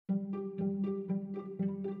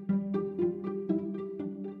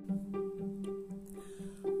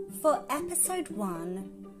For episode 1,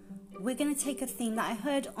 we're going to take a theme that I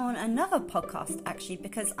heard on another podcast, actually,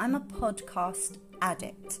 because I'm a podcast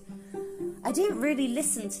addict. I didn't really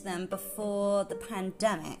listen to them before the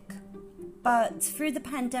pandemic, but through the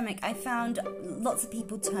pandemic, I found lots of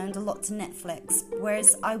people turned a lot to Netflix,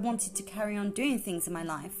 whereas I wanted to carry on doing things in my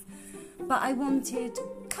life, but I wanted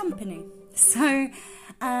company. So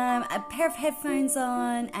a pair of headphones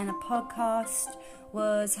on and a podcast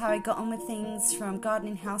was how I got on with things, from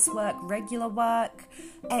gardening, housework, regular work,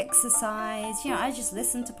 exercise. I just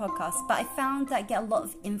listened to podcasts, but I found that I get a lot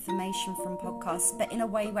of information from podcasts, but in a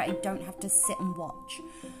way where I don't have to sit and watch.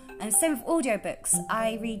 And same with audiobooks.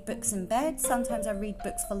 I read books in bed, sometimes I read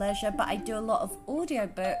books for leisure, but I do a lot of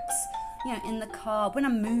audiobooks, in the car, when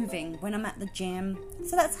I'm moving, when I'm at the gym.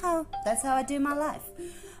 So that's how I do my life.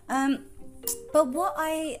 But what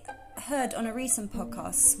I heard on a recent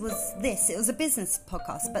podcast was this. It was a business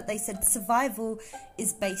podcast, but they said survival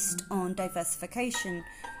is based on diversification,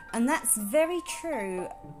 and that's very true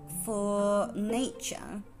for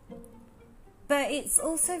nature, but it's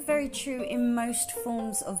also very true in most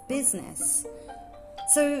forms of business.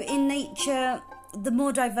 So in nature, the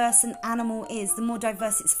more diverse an animal is, the more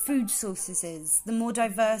diverse its food sources is, the more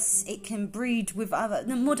diverse it can breed with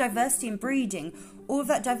the more diversity in breeding. All of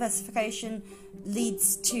that diversification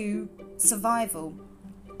leads to survival.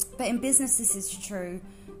 But in business, this is true.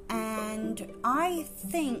 And I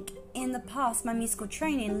think in the past, my musical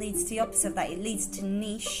training leads to the opposite of that. It leads to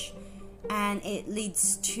niche, and it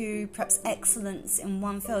leads to perhaps excellence in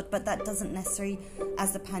one field, but that doesn't necessarily,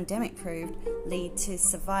 as the pandemic proved, lead to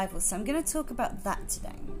survival. So I'm going to talk about that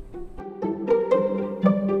today.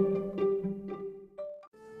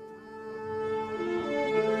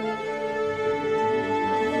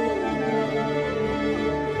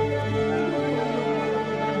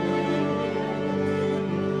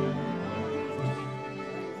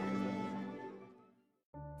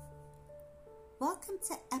 Welcome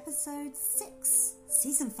to episode 6,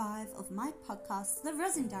 season 5 of my podcast, The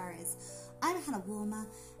Rosin Diaries. I'm Hannah Warmer,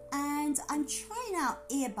 and I'm trying out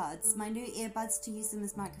earbuds, my new earbuds, to use them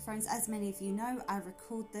as microphones. As many of you know, I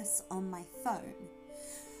record this on my phone.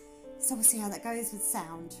 So we'll see how that goes with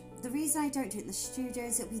sound. The reason I don't do it in the studio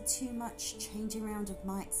is it'll be too much changing around of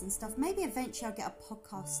mics and stuff. Maybe eventually I'll get a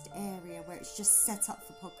podcast area where it's just set up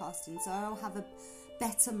for podcasting, so I'll have a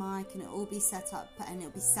better mic and it'll all be set up and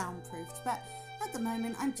it'll be soundproofed. But at the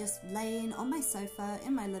moment, I'm just laying on my sofa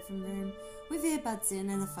in my living room with earbuds in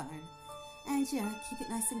and a phone. And, keep it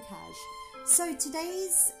nice and cash. So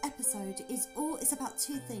today's episode is about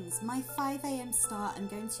two things. My 5 a.m. start, I'm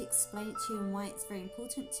going to explain it to you and why it's very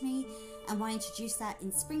important to me, and why I introduced that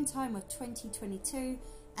in springtime of 2022.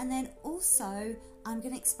 And then also, I'm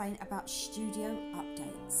going to explain about studio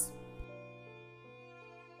updates.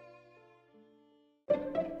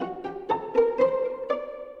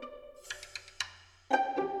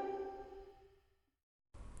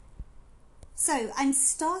 So I'm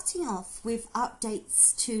starting off with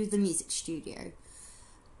updates to the music studio.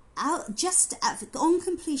 On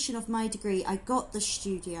completion of my degree, I got the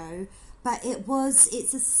studio, but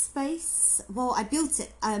it's a space. Well, I built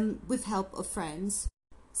it with help of friends.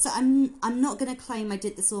 So I'm not going to claim I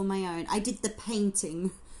did this all on my own. I did the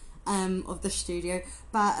painting of the studio,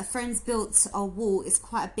 but a friend's built a wall. It's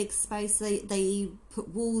quite a big space. They put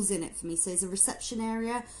walls in it for me. So there's a reception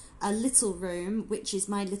area, a little room, which is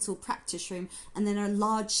my little practice room, and then a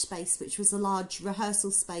large space, which was a large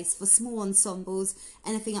rehearsal space for small ensembles,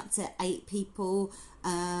 anything up to 8 people,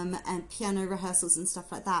 and piano rehearsals and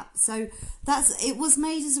stuff like that. So it was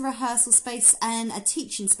made as a rehearsal space and a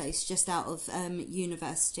teaching space just out of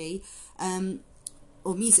university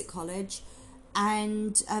or music college.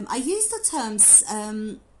 And I use the terms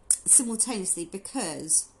simultaneously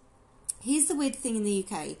because here's the weird thing in the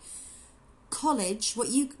UK. College,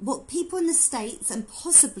 what people in the States and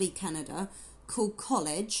possibly Canada call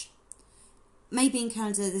college, maybe in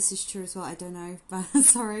Canada this is true as well, I don't know, but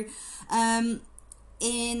sorry. In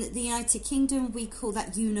the United Kingdom we call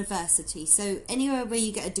that university. So anywhere where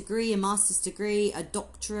you get a degree, a master's degree, a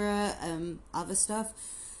doctorate, other stuff,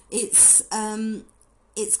 it's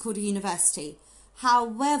called a university.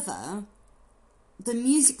 However, the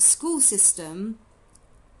music school system,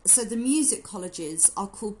 so the music colleges are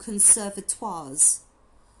called conservatoires,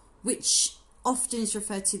 which often is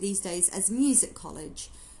referred to these days as music college.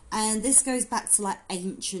 And this goes back to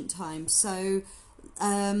ancient times. So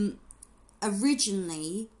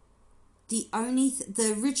originally, the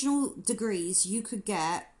original degrees you could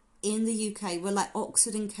get in the UK were like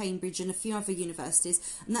Oxford and Cambridge and a few other universities,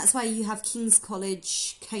 and that's why you have King's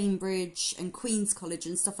College, Cambridge and Queen's College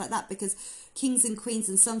and stuff like that, because kings and queens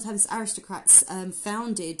and sometimes aristocrats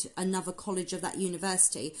founded another college of that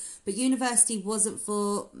university, but university wasn't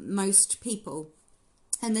for most people,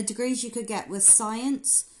 and the degrees you could get were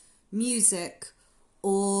science, music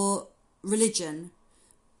or religion,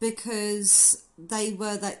 because they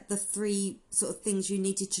were like the three sort of things you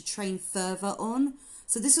needed to train further on.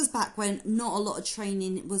 So this was back when not a lot of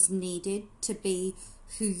training was needed to be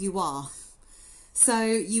who you are. So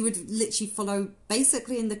you would literally follow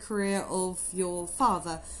basically in the career of your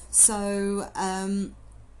father. So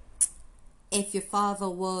if your father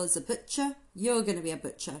was a butcher, you're going to be a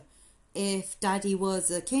butcher. If daddy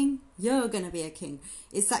was a king, you're going to be a king.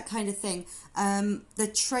 It's that kind of thing.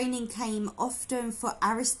 The training came often for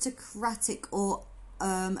aristocratic or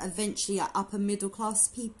eventually upper middle class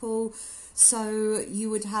people. So you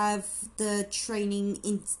would have the training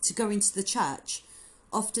to go into the church.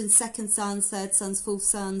 Often second sons, third sons, fourth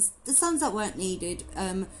sons. The sons that weren't needed,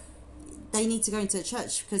 they need to go into the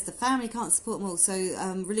church because the family can't support them all. So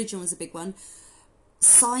religion was a big one.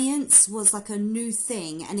 Science was like a new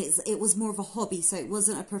thing, and it was more of a hobby, so it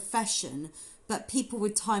wasn't a profession. But people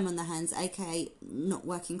with time on their hands, aka not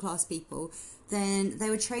working class people, then they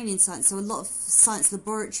were trained in science. So a lot of science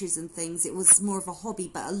laboratories and things, it was more of a hobby,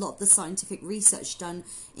 but a lot of the scientific research done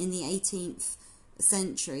in the 18th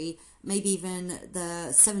century, maybe even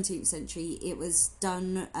the 17th century, it was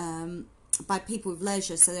done by people with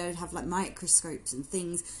leisure. So they would have like microscopes and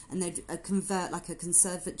things, and they'd convert like a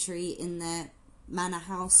conservatory in their manor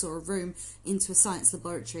house or a room into a science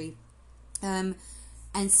laboratory.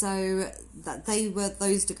 And so that they were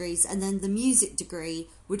those degrees. And then the music degree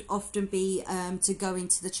would often be to go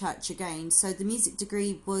into the church again. So the music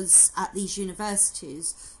degree was at these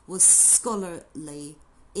universities was scholarly.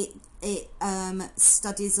 It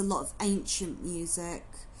studies a lot of ancient music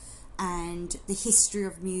and the history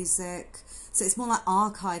of music. So it's more like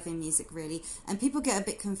archiving music, really. And people get a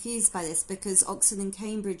bit confused by this because Oxford and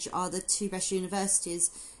Cambridge are the two best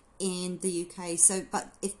universities in the UK. So,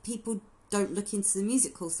 but if people don't look into the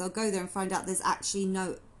music course, they'll go there and find out there's actually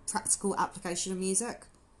no practical application of music.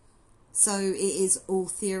 So it is all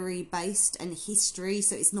theory based and history.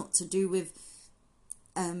 So it's not to do with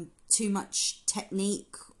too much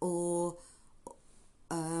technique or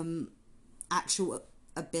actual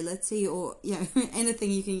ability or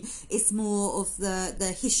anything you can. It's more of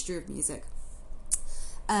the history of music.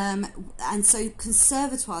 And so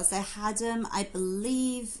conservatoires, they had them, I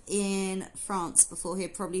believe, in France before here,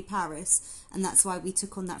 probably Paris, and that's why we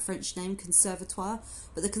took on that French name, conservatoire.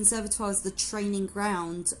 But the conservatoire is the training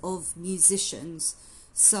ground of musicians.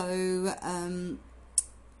 So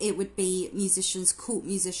it would be musicians, court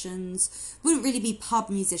musicians, wouldn't really be pub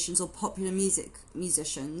musicians or popular music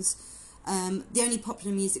musicians. The only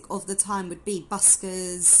popular music of the time would be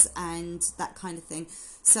buskers and that kind of thing.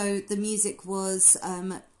 So the music was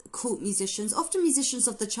court musicians, often musicians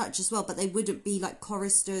of the church as well, but they wouldn't be like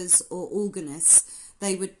choristers or organists.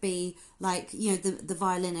 They would be like, the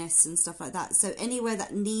violinists and stuff like that. So anywhere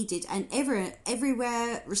that needed, and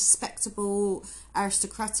everywhere respectable,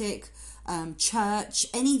 aristocratic, church,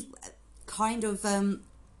 any kind of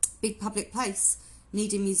big public place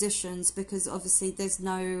needing musicians, because obviously there's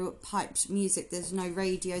no piped music, there's no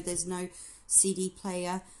radio, there's no CD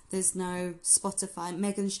player, there's no Spotify.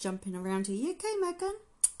 Megan's jumping around here. You okay, Megan?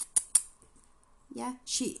 Yeah,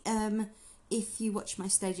 she if you watch my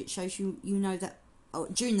stage, it shows you know that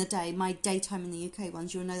during the day, my daytime in the UK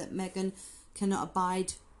ones, you'll know that Megan cannot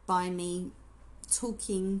abide by me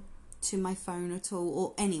talking to my phone at all,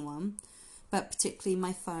 or anyone, but particularly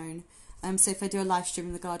my phone. So if I do a live stream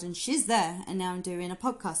in the garden, she's there, and now I'm doing a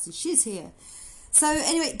podcast and she's here. So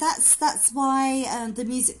anyway, that's why the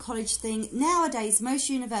music college thing. Nowadays, most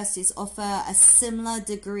universities offer a similar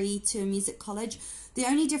degree to a music college. The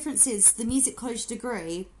only difference is the music college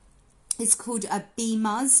degree is called a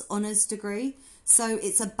BMUS honours degree. So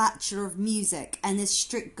it's a Bachelor of Music, and there's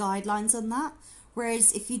strict guidelines on that.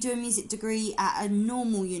 Whereas if you do a music degree at a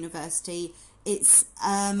normal university, it's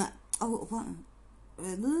I've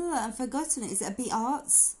forgotten it. Is it a B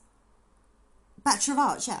Arts? Bachelor of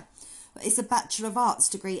Arts, yeah. It's a Bachelor of Arts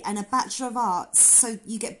degree, and a Bachelor of Arts, so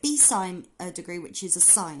you get B-Sci degree, which is a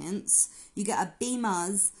science, you get a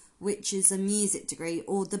B-Mus, which is a music degree,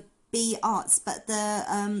 or the B-Arts, but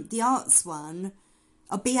the arts one,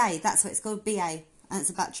 or BA, that's what it's called, BA, and it's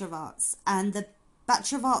a Bachelor of Arts. And the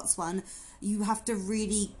Bachelor of Arts one, you have to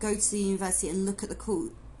really go to the university and look at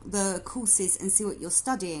the courses and see what you're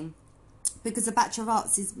studying, because the Bachelor of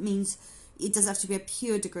Arts means it doesn't have to be a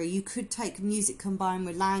pure degree. You could take music combined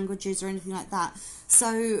with languages or anything like that.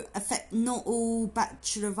 So not all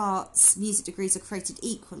Bachelor of Arts music degrees are created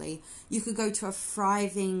equally. You could go to a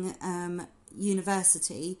thriving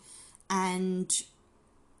university and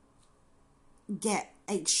get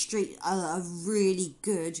a really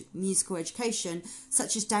good musical education,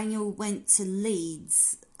 such as Daniel went to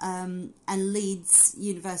Leeds, and Leeds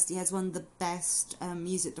University has one of the best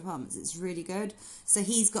music departments. It's really good. So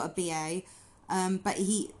he's got a BA, but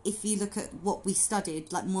if you look at what we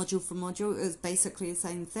studied, like module for module, it was basically the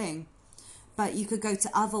same thing. But you could go to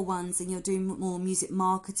other ones and you're doing more music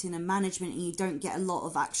marketing and management, and you don't get a lot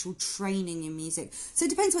of actual training in music. So it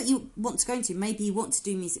depends what you want to go into. Maybe you want to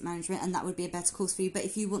do music management and that would be a better course for you. But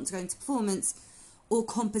if you want to go into performance or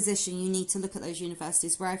composition, you need to look at those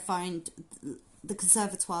universities, where I find the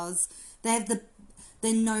conservatoires, they're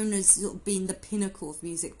known as sort of being the pinnacle of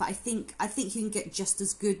music. But I think you can get just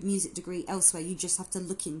as good music degree elsewhere. You just have to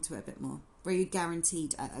look into it a bit more, where you're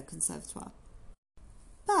guaranteed at a conservatoire.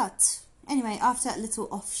 But anyway, after that little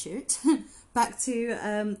offshoot, back to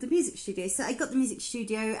the music studio. So I got the music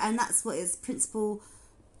studio, and that's what its principal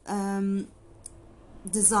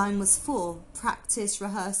design was for: practice,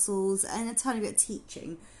 rehearsals, and a tiny bit of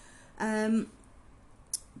teaching.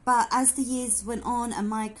 But as the years went on and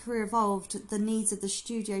my career evolved, the needs of the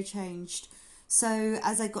studio changed. So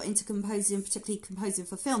as I got into composing, particularly composing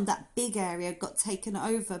for film, that big area got taken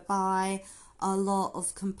over by a lot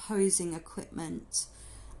of composing equipment.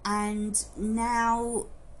 And now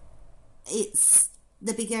it's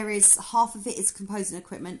the big area is half of it is composing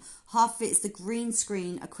equipment, half of it is the green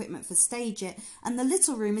screen equipment for stage it, and the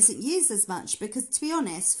little room isn't used as much because, to be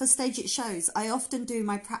honest, for stage it shows, I often do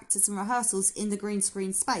my practice and rehearsals in the green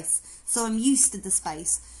screen space, so I'm used to the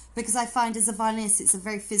space, because I find as a violinist it's a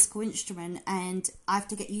very physical instrument and I have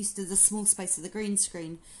to get used to the small space of the green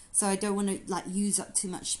screen, so I don't want to like use up too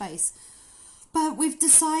much space. But we've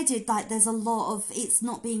decided like there's a lot of it's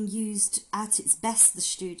not being used at its best, the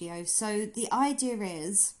studio. So the idea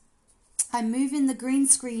is I'm moving the green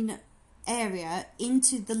screen area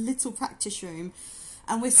into the little practice room,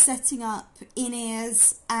 and we're setting up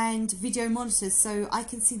in-ears and video monitors so I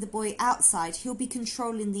can see the boy outside. He'll be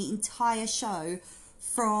controlling the entire show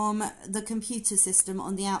from the computer system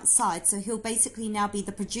on the outside. So he'll basically now be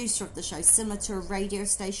the producer of the show, similar to a radio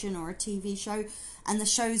station or a TV show. And the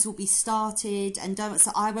shows will be started and done,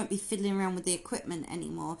 so I won't be fiddling around with the equipment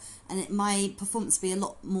anymore, and my performance will be a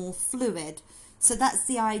lot more fluid. So that's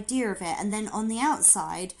the idea of it. And then on the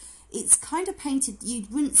outside, it's kind of painted, you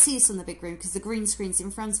wouldn't see us on the big room because the green screen's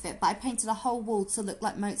in front of it, but I painted a whole wall to look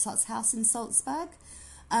like Mozart's house in Salzburg.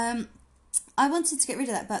 I wanted to get rid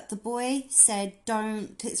of that, but the boy said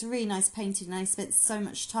don't, it's a really nice painting and I spent so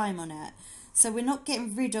much time on it. So we're not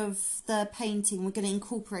getting rid of the painting, we're going to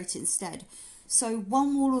incorporate it instead. So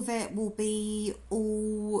one wall of it will be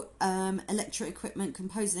all electro equipment,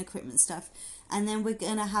 composing equipment stuff. And then we're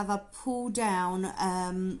going to have a pull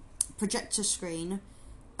down projector screen,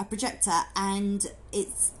 a projector, and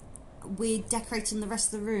we're decorating the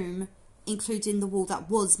rest of the room, including the wall that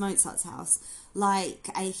was Mozart's house, like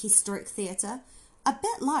a historic theatre. A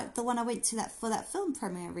bit like the one I went to for that film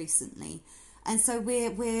premiere recently. And so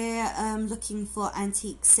we're looking for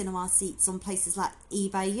antique cinema seats on places like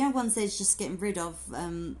eBay, you know, ones they're just getting rid of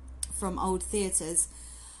from old theatres.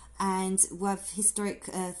 And we have historic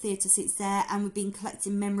theatre seats there, and we've been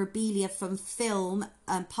collecting memorabilia from film,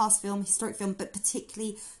 past film, historic film, but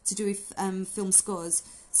particularly to do with film scores.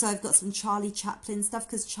 So I've got some Charlie Chaplin stuff,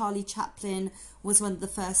 because Charlie Chaplin was one of the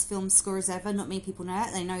first film scorers ever. Not many people know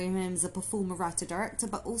it. They know him as a performer, writer, director,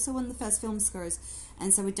 but also one of the first film scorers.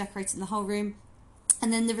 And so we're decorating the whole room.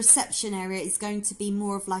 And then the reception area is going to be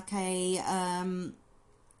more of like a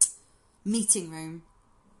meeting room.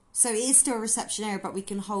 So it is still a reception area, but we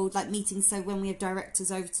can hold like meetings. So when we have directors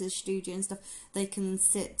over to the studio and stuff, they can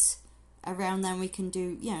sit around there and we can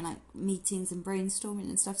do, you know, like meetings and brainstorming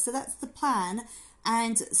and stuff. So that's the plan.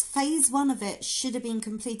 And phase one of it should have been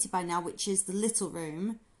completed by now, which is the little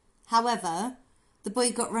room. However, the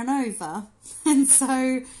boy got run over, and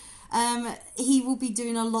so he will be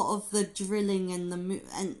doing a lot of the drilling and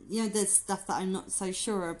you know, the stuff that I'm not so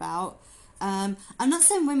sure about. I'm not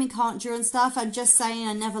saying women can't drill and stuff. I'm just saying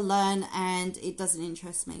I never learn and it doesn't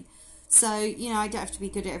interest me. So, you know, I don't have to be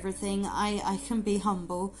good at everything. I can be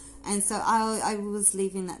humble, and so I was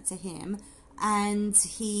leaving that to him. And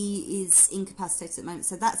he is incapacitated at the moment,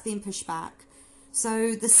 so that's being pushed back.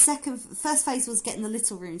 So the first phase was getting the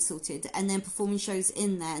little room sorted and then performing shows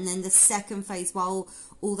in there, and then the second phase, while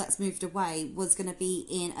all that's moved away, was going to be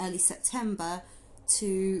in early September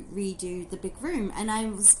to redo the big room, and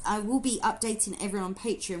I will be updating everyone on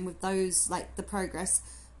Patreon with those, like the progress,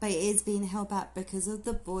 but it is being held back because of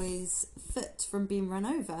the boy's foot from being run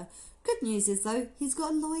over. Good news is though, he's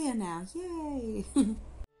got a lawyer now. Yay.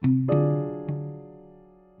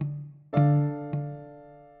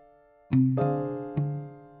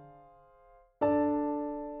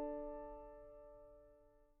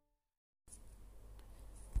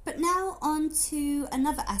 But now on to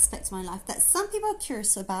another aspect of my life that some people are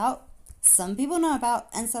curious about, some people know about,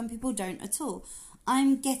 and some people don't at all.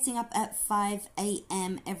 I'm getting up at 5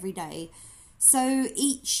 a.m. every day. So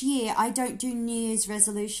each year I don't do New Year's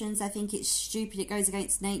resolutions. I think it's stupid. It goes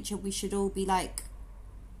against nature. We should all be like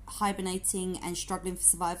hibernating and struggling for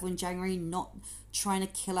survival in January, not trying to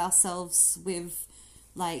kill ourselves with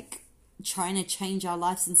like trying to change our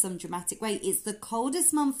lives in some dramatic way. It's the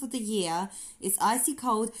coldest month of the year. It's icy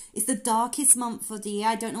cold. It's the darkest month of the year.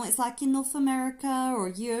 I don't know what it's like in North America or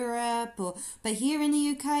Europe, but here in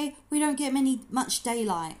the UK we don't get much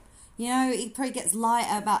daylight. You know, it probably gets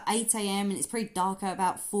lighter about 8 a.m. and it's pretty darker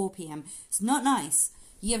about 4 p.m. It's not nice.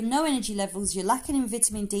 You have no energy levels. You're lacking in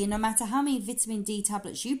vitamin D. No matter how many vitamin D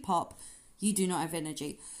tablets you pop, you do not have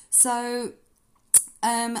energy. So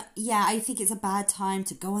yeah, I think it's a bad time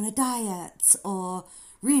to go on a diet or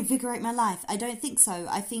reinvigorate my life. I don't think so.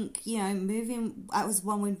 I think, you know, moving out as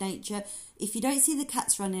one with nature, if you don't see the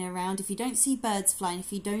cats running around, if you don't see birds flying,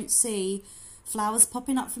 if you don't see flowers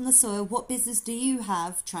popping up from the soil, what business do you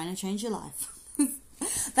have trying to change your life?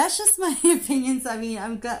 That's just my opinions. I mean,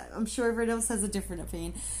 I'm sure everyone else has a different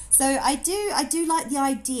opinion. So I do like the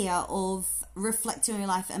idea of reflecting on your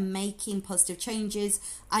life and making positive changes.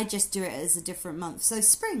 I just do it as a different month. So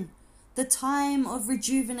spring, the time of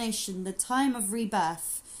rejuvenation, the time of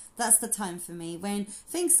rebirth. That's the time for me when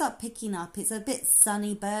things start picking up. It's a bit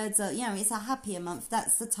sunny, birds are, you know, it's a happier month.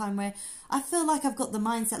 That's the time where I feel like I've got the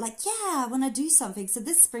mindset like, yeah, I want to do something. So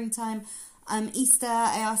this springtime, Easter,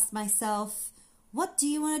 I asked myself, what do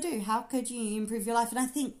you want to do? How could you improve your life? And I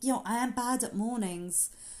think, you know, I am bad at mornings.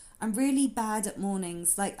 I'm really bad at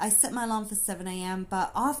mornings. Like, I set my alarm for 7 a.m.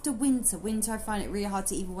 But after winter, I find it really hard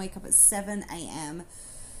to even wake up at 7 a.m.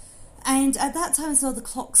 And at that time as well, the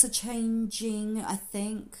clocks are changing, I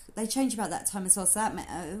think. They change about that time as well. So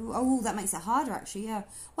that makes it harder, actually, yeah.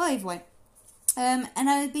 Well, either way. And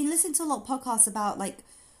I've been listening to a lot of podcasts about, like,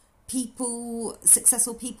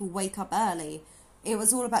 successful people wake up early. It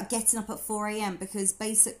was all about getting up at 4 a.m. because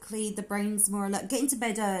basically the brain's more alert. Getting to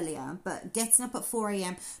bed earlier, but getting up at 4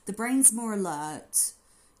 a.m. the brain's more alert.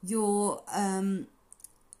 You're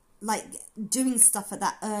like doing stuff at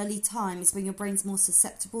that early time is when your brain's more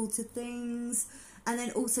susceptible to things. And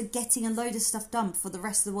then also getting a load of stuff done before the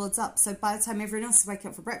rest of the world's up. So by the time everyone else is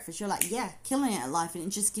waking up for breakfast, you're like, yeah, killing it at life. And it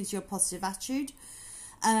just gives you a positive attitude.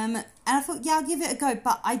 And I thought, yeah, I'll give it a go,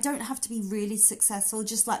 but I don't have to be really successful,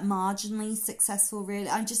 just like marginally successful, really.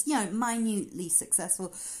 I'm just, you know, minutely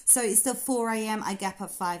successful. So it's still 4 a.m. I get up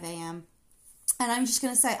at 5 a.m. And I'm just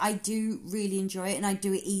going to say, I do really enjoy it and I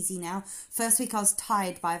do it easy now. First week I was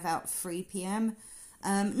tired by about 3 p.m.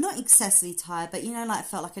 Not excessively tired, but, you know, like I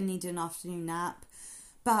felt like I needed an afternoon nap.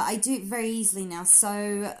 But I do it very easily now. So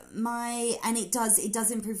and it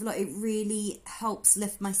does improve a lot. It really helps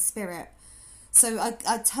lift my spirit. So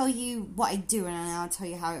I'll tell you what I do and I'll tell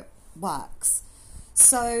you how it works.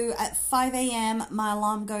 So at 5 a.m. my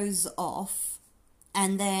alarm goes off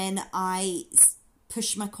and then I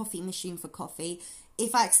push my coffee machine for coffee.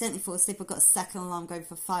 If I accidentally fall asleep, I've got a second alarm going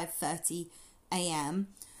for 5:30 a.m.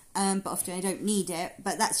 But often I don't need it.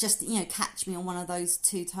 But that's just, you know, catch me on one of those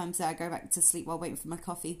 2 times that I go back to sleep while waiting for my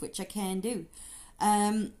coffee, which I can do.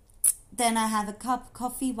 Then I have a cup of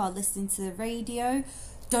coffee while listening to the radio.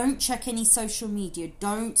 Don't check any social media.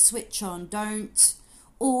 Don't switch on.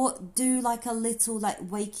 Or do like a little like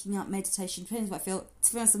waking up meditation. Depends what I feel.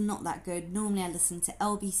 To be honest, I'm not that good. Normally I listen to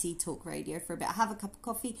LBC Talk Radio for a bit. I have a cup of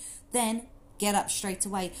coffee, then get up straight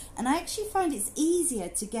away. And I actually find it's easier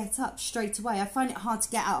to get up straight away. I find it hard to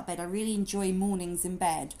get out of bed. I really enjoy mornings in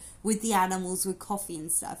bed with the animals, with coffee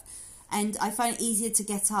and stuff. And I find it easier to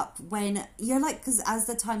get up when you're like, because as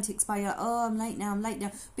the time ticks by, you're like, oh, I'm late now.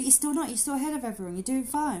 But you're still not. You're still ahead of everyone. You're doing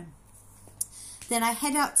fine. Then I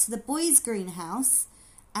head out to the boys' greenhouse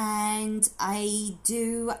and I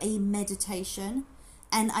do a meditation.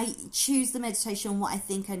 And I choose the meditation on what I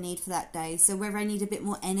think I need for that day. So whether I need a bit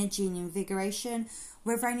more energy and invigoration,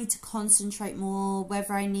 whether I need to concentrate more,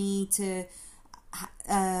 whether I need to,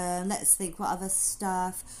 let's think, what other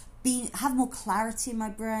stuff, have more clarity in my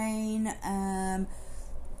brain,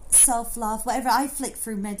 self-love, whatever. I flick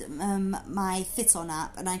through my Fit On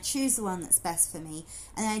app and I choose the one that's best for me.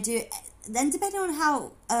 And I do then depending on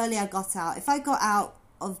how early I got out, if I got out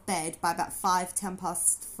of bed by about 10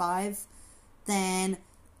 past 5, then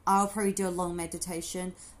I'll probably do a long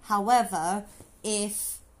meditation. However,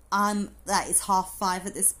 if that is 5:30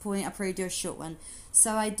 at this point, I'll probably do a short one.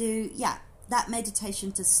 So I do, that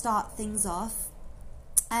meditation to start things off.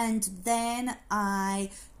 And then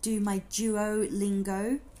I do my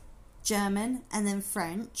Duolingo, German, and then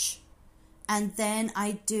French. And then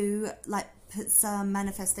I do, like, put some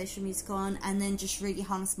manifestation music on, and then just really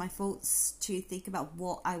harness my thoughts to think about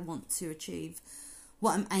what I want to achieve,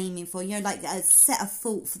 what I'm aiming for. You know, like set a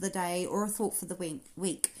thought for the day or a thought for the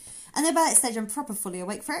week. And then by that stage, I'm proper fully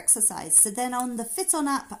awake for exercise. So then on the Fit On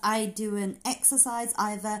app, I do an exercise.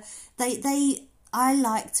 Either I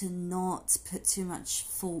like to not put too much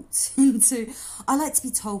thought into. I like to be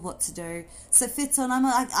told what to do. So Fit On,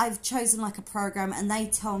 I've chosen like a program, and they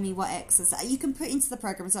tell me what exercise you can put into the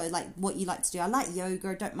program. So like what you like to do. I like yoga.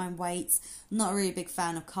 I don't mind weights. Not really a big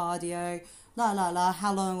fan of cardio.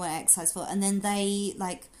 How long I want to exercise for, and then they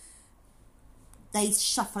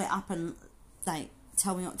shuffle it up and like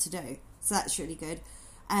tell me what to do. So that's really good.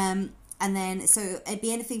 And then, so it'd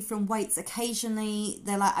be anything from weights. Occasionally,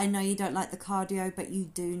 they're like, I know you don't like the cardio, but you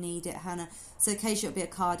do need it, Hannah. So occasionally it'll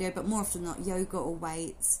be a cardio, but more often not yoga or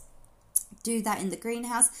weights. Do that in the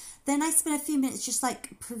greenhouse. Then I spend a few minutes just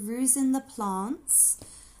like perusing the plants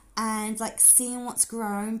and like seeing what's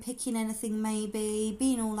grown, picking anything maybe,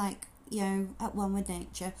 being all like, you know, at one with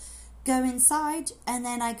nature. Go inside, and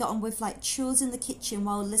then I got on with like chores in the kitchen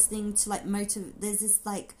while listening to like there's this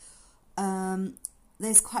like,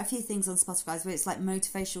 there's quite a few things on Spotify where it's like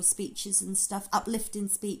motivational speeches and stuff, uplifting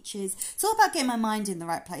speeches. It's all about getting my mind in the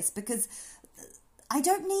right place, because I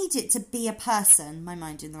don't need it to be a person, my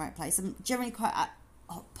mind in the right place. I'm generally quite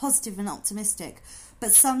positive and optimistic.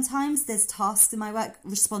 But sometimes there's tasks in my work,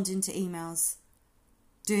 responding to emails,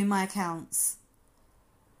 doing my accounts,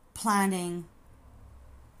 planning,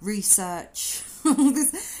 research, all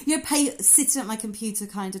this, you know, sitting at my computer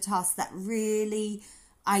kind of tasks that really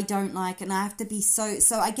I don't like, and I have to be so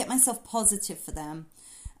I get myself positive for them.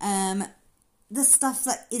 The stuff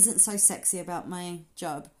that isn't so sexy about my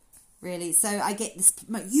job, really. So I get this,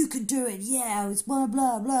 you can do it, yeah, it's blah,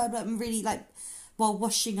 blah, blah, blah. I'm really like, while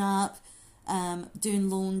washing up, doing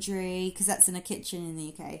laundry, because that's in a kitchen in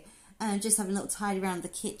the UK, just having a little tidy around the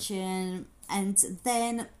kitchen. And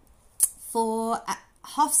then for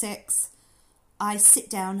 6:30, I sit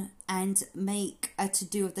down and make a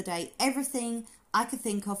to-do of the day. Everything I could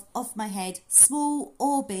think of off my head, small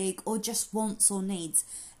or big, or just wants or needs.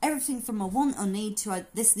 Everything from a want or need to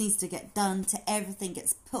this needs to get done, to everything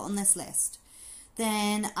gets put on this list.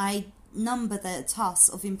 Then I number the tasks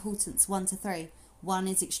of importance 1 to 3. 1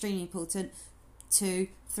 is extremely important, 2,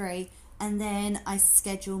 3, and then I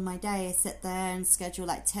schedule my day. I sit there and schedule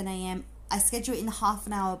like 10 a.m. I schedule it in half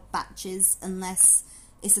an hour batches, unless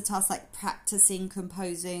it's a task like practicing,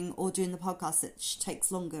 composing, or doing the podcast, which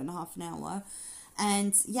takes longer than half an hour.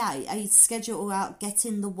 And yeah, I schedule it all out,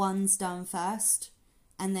 getting the 1s done first,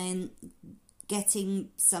 and then getting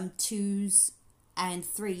some 2s and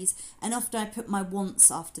 3s. And often I put my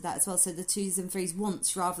wants after that as well. So the 2s and 3s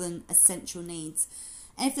wants rather than essential needs.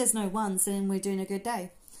 And if there's no 1s, then we're doing a good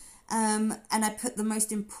day. And I put the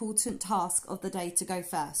most important task of the day to go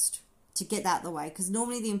first, to get that out of the way. Because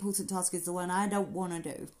normally the important task is the one I don't want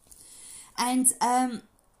to do. And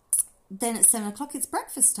then at 7 o'clock, it's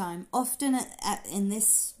breakfast time. Often in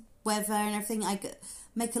this weather and everything, I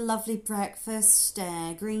make a lovely breakfast,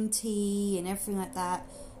 green tea and everything like that.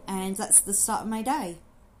 And that's the start of my day.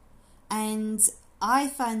 And I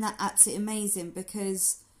find that absolutely amazing,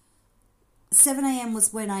 because 7 a.m.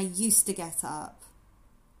 was when I used to get up.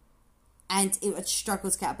 And it would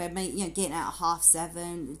struggle to get out of bed, you know, getting out at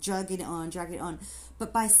 7:30, dragging it on.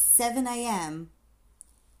 But by 7 a.m.,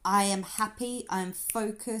 I am happy, I'm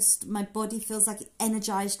focused, my body feels like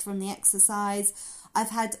energized from the exercise. I've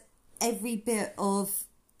had every bit of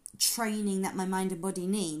training that my mind and body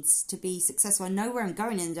needs to be successful. I know where I'm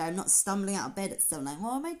going in the day. I'm not stumbling out of bed at 7 like,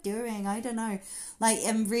 what am I doing? I don't know. Like,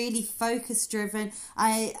 I'm really focus driven.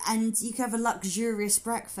 And you can have a luxurious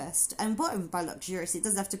breakfast. And what I mean by luxurious, it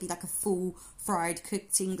doesn't have to be like a full fried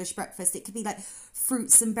cooked English breakfast. It could be like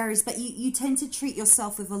fruits and berries, but you tend to treat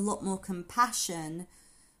yourself with a lot more compassion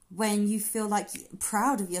when you feel like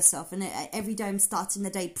proud of yourself. And every day I'm starting the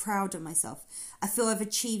day proud of myself. I feel I've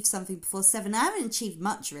achieved something before 7. I haven't achieved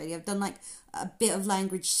much, really. I've done like a bit of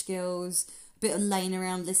language skills, a bit of laying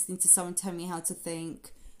around listening to someone tell me how to think,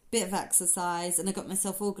 a bit of exercise, and I got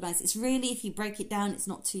myself organised. It's really, if you break it down, it's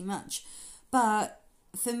not too much. But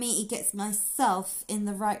for me, it gets myself in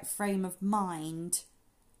the right frame of mind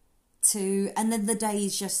and then the day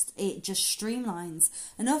is just streamlines.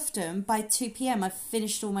 And often by 2 p.m. I've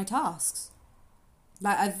finished all my tasks.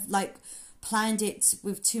 Like I've planned it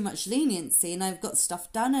with too much leniency, and I've got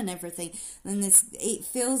stuff done and everything. And it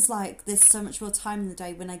feels like there's so much more time in the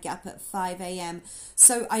day when I get up at 5 a.m.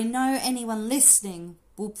 So I know anyone listening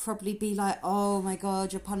will probably be like, oh my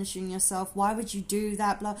God, you're punishing yourself. Why would you do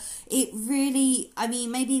that? Blah. It really, I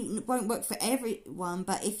mean, maybe it won't work for everyone,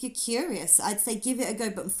 but if you're curious, I'd say give it a go,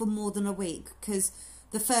 but for more than a week. Because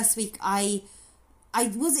the first week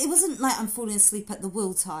it wasn't like I'm falling asleep at the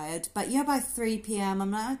wheel tired, but by 3 p.m.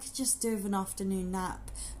 I'm like, I could just do with an afternoon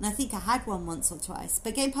nap. And I think I had one once or twice,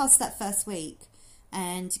 but getting past that first week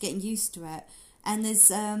and getting used to it. And there's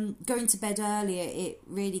going to bed earlier, it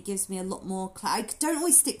really gives me a lot more I don't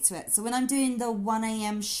always stick to it. So when I'm doing the 1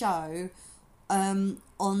 a.m. show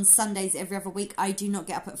on Sundays every other week, I do not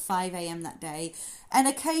get up at 5 a.m. that day. And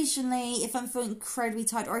occasionally, if I'm feeling incredibly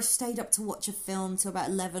tired, or I stayed up to watch a film till about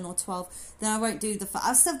 11 or 12, then I won't do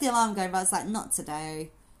I'll still have the alarm going, but I was like, not today.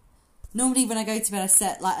 Normally when I go to bed, I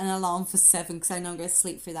set like an alarm for 7 because I know I'm going to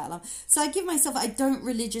sleep through that alarm. So I give myself, I don't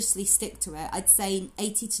religiously stick to it. I'd say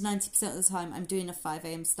 80 to 90% of the time I'm doing a 5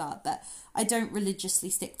 a.m. start, but I don't religiously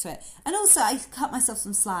stick to it. And also I cut myself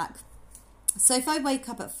some slack. So if I wake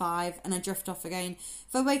up at 5 and I drift off again,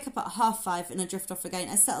 if I wake up at 4:30 and I drift off again,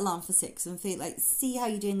 I set alarm for 6 and feel like, see how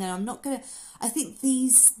you're doing then. I'm not going to, I think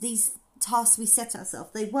these tasks we set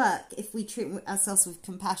ourselves, they work if we treat ourselves with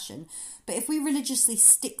compassion. But if we religiously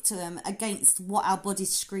stick to them against what our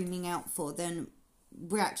body's screaming out for, then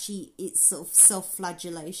it's sort of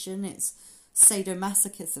self-flagellation. It's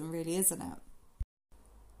sadomasochism, really, isn't it?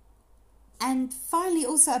 And finally,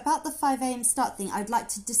 also about the 5 a.m. start thing, I'd like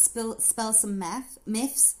to dispel some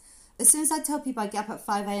myths. As soon as I tell people I get up at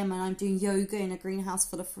 5 a.m. and I'm doing yoga in a greenhouse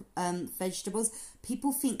full of vegetables,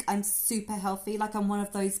 people think I'm super healthy. Like I'm one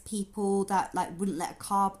of those people that like wouldn't let a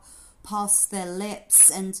carb pass their lips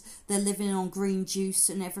and they're living on green juice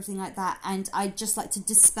and everything like that. And I'd just like to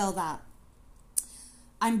dispel that.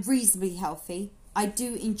 I'm reasonably healthy. I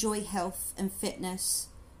do enjoy health and fitness.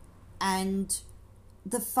 And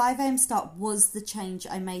the 5 a.m. start was the change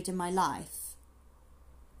I made in my life.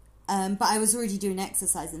 But I was already doing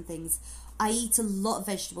exercise and things. I eat a lot of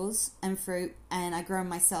vegetables and fruit, and I grow them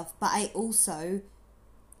myself. But I also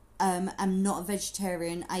am not a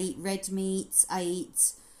vegetarian. I eat red meat. I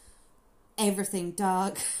eat everything,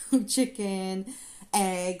 duck, chicken,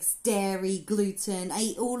 eggs, dairy, gluten. I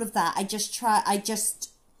eat all of that. I just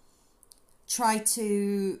try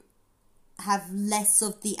to have less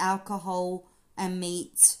of the alcohol and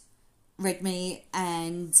meat, red meat,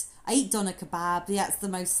 and I eat doner kebab. That's the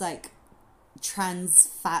most like trans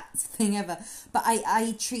fat thing ever. But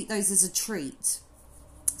I treat those as a treat.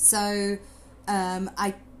 So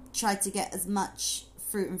I try to get as much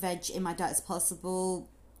fruit and veg in my diet as possible.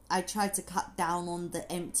 I try to cut down on the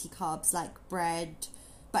empty carbs like bread,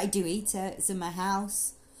 but I do eat it. It's in my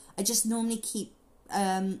house. I just normally keep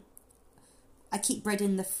I keep bread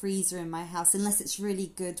in the freezer in my house, unless it's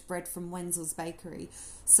really good bread from Wenzel's Bakery.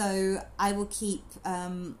 So I will keep,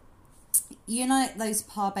 those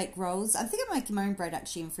par-baked rolls. I think I'm making my own bread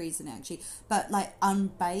actually and freezing it actually. But like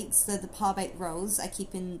unbaked, so the par-baked rolls I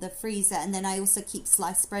keep in the freezer. And then I also keep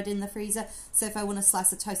sliced bread in the freezer. So if I want to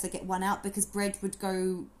slice a toast, I get one out because bread would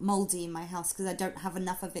go mouldy in my house because I don't have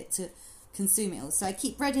enough of it to consume it all. So I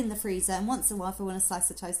keep bread in the freezer, and once in a while if I want to slice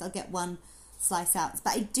a toast, I'll get one slice out.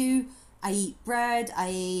 But I eat bread,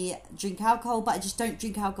 I drink alcohol, but I just don't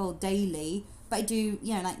drink alcohol daily. But I do,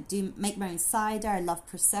 make my own cider. I love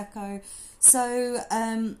Prosecco. So,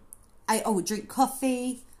 I drink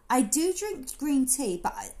coffee. I do drink green tea,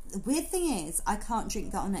 but the weird thing is, I can't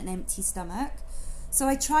drink that on an empty stomach. So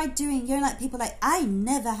I tried doing, people like, I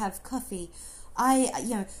never have coffee.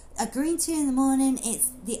 A green tea in the morning, it's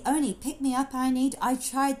the only pick-me-up I need. I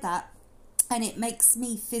tried that. And it makes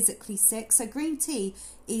me physically sick. So green tea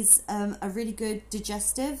is a really good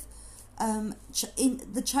digestive. In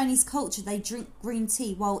the Chinese culture, they drink green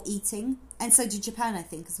tea while eating. And so do Japan, I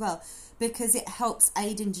think, as well. Because it helps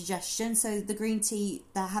aid in digestion. So the green tea,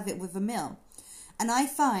 they have it with a meal. And I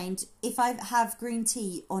find if I have green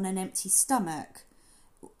tea on an empty stomach,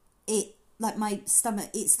 it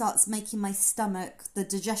starts making my stomach, the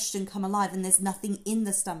digestion come alive. And there's nothing in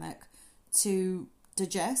the stomach to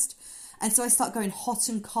digest. And so I start going hot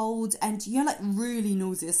and cold and, really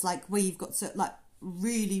nauseous, like where you've got to,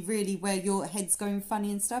 really, really where your head's going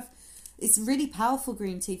funny and stuff. It's really powerful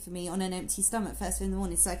green tea for me on an empty stomach first thing in the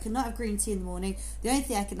morning. So I cannot have green tea in the morning. The only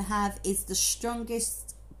thing I can have is the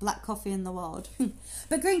strongest black coffee in the world.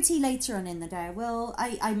 But green tea later on in the day,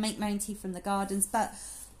 I make my own tea from the gardens. But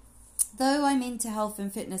though I'm into health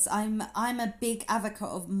and fitness, I'm a big advocate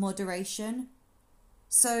of moderation.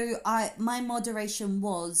 So my moderation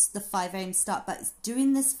was the 5 a.m. start, but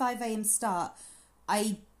doing this 5 a.m. start,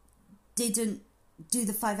 I didn't do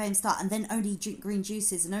the 5 a.m. start and then only drink green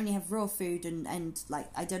juices and only have raw food and like,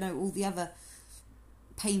 I don't know, all the other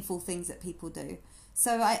painful things that people do.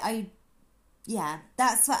 So yeah,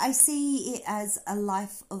 that's what I see it as, a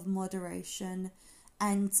life of moderation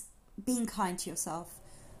and being kind to yourself.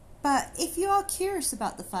 But if you are curious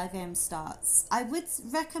about the 5 a.m. starts, I would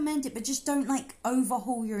recommend it, but just don't like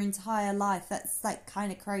overhaul your entire life. That's like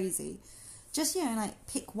kind of crazy. Just, you know, like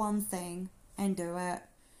pick one thing and do it.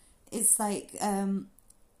 It's like,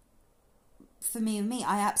 for me,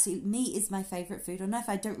 meat is my favourite food on earth.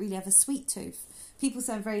 I don't really have a sweet tooth. People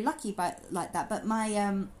say I'm very lucky like that, but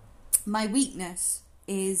my weakness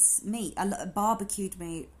is meat. I love barbecued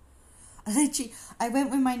meat. I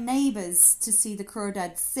went with my neighbours to see the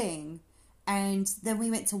Crawdads sing, and then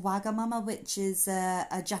we went to Wagamama, which is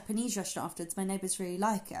a Japanese restaurant afterwards. My neighbours really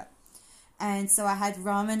like it. And so I had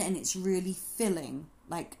ramen, and it's really filling,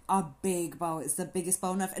 like a big bowl. It's the biggest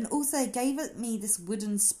bowl on earth. And also they gave me this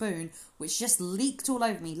wooden spoon, which just leaked all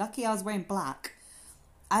over me. Lucky I was wearing black.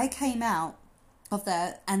 I came out of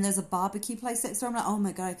there, and there's a barbecue place next door. I'm like, oh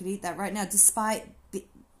my God, I could eat that right now. Despite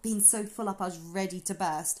being so full up, I was ready to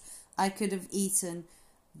burst. I could have eaten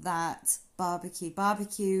that barbecue.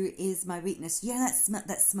 Barbecue is my weakness. Yeah,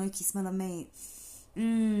 that smoky smell of meat.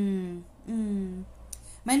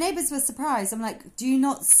 My neighbours were surprised. I'm like, do you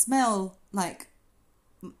not smell like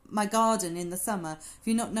my garden in the summer? Have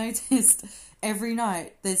you not noticed every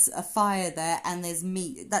night there's a fire there and there's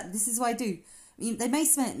meat? This is what I do. I mean, they may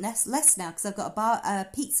smell it less now because I've got a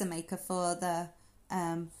pizza maker for the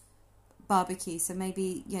barbecue, so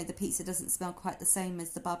maybe, you know, the pizza doesn't smell quite the same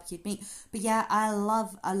as the barbecued meat. But yeah, I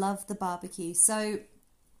love the barbecue. So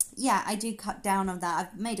yeah, I do cut down on that.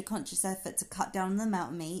 I've made a conscious effort to cut down on the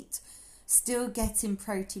amount of meat, still getting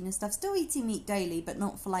protein and stuff, still eating meat daily, but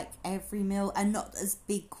not for like every meal, and not as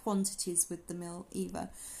big quantities with the meal either.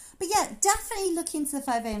 But yeah, definitely look into the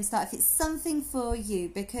 5 a.m. start if it's something for you,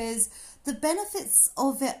 because the benefits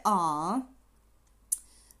of it are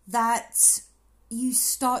that you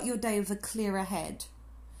start your day with a clearer head.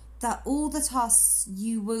 That all the tasks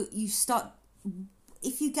you start,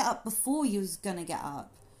 if you get up before you was going to get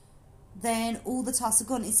up, then all the tasks are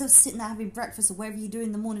gone. Instead of sitting there having breakfast or whatever you do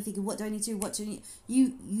in the morning thinking, what do I need to do,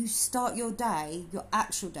 you start your day, your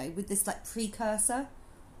actual day, with this like precursor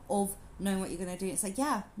of knowing what you're going to do. It's like,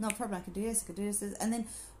 yeah, no problem, I can do this, and then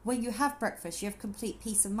when you have breakfast, you have complete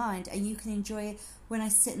peace of mind, and you can enjoy it. When I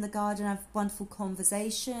sit in the garden, I have wonderful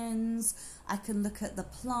conversations, I can look at the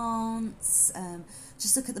plants,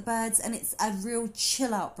 just look at the birds, and it's a real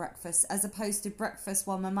chill out breakfast, as opposed to breakfast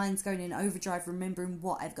while my mind's going in overdrive, remembering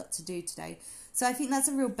what I've got to do today. So I think that's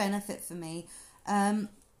a real benefit for me.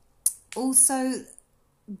 Also,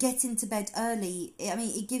 getting to bed early, I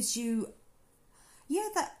mean, it gives you,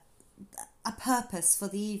 a purpose for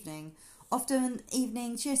the evening. Often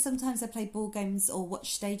evenings, sometimes I play ball games or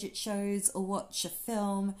watch stage shows or watch a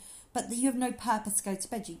film, but you have no purpose to go to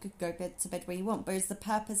bed. You could go to bed where you want, whereas the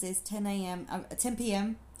purpose is 10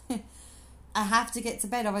 p.m. I have to get to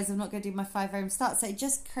bed, otherwise I'm not going to do my 5 a.m. start. So it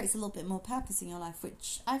just creates a little bit more purpose in your life,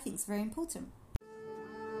 which I think is very important.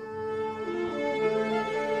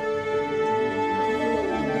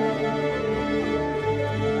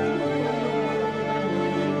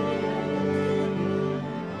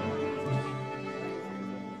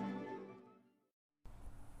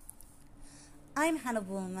 I'm Hannah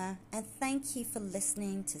Woolmer, and thank you for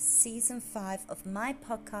listening to Season 5 of my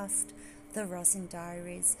podcast, The Rosin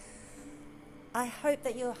Diaries. I hope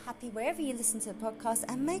that you're happy wherever you listen to the podcast,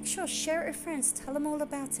 and make sure, share it with friends, tell them all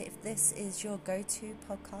about it if this is your go-to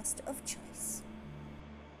podcast of choice.